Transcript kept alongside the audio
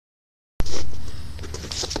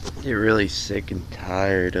Get really sick and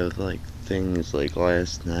tired of like things like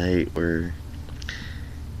last night where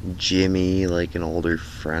Jimmy, like an older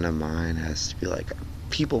friend of mine, has to be like,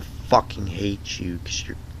 people fucking hate you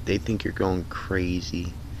because they think you're going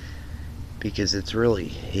crazy because it's really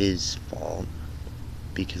his fault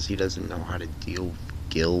because he doesn't know how to deal with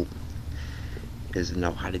guilt. He doesn't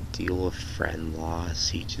know how to deal with friend loss.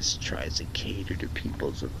 He just tries to cater to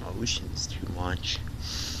people's emotions too much.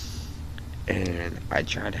 And I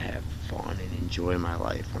try to have fun and enjoy my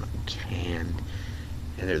life when I can.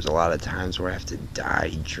 And there's a lot of times where I have to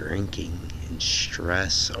die drinking and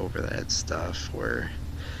stress over that stuff where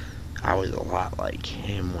I was a lot like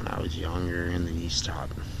him when I was younger, and then you stop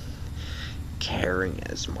caring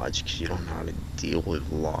as much because you don't know how to deal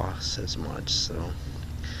with loss as much. So,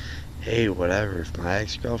 hey, whatever. If my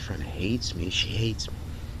ex girlfriend hates me, she hates me.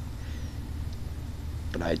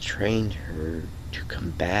 But I trained her to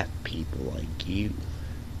combat people like you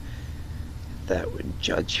that would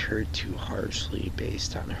judge her too harshly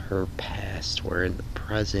based on her past, where in the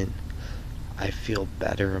present I feel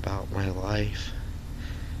better about my life,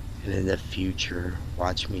 and in the future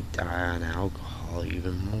watch me die on alcohol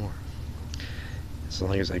even more. As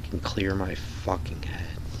long as I can clear my fucking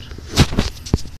head.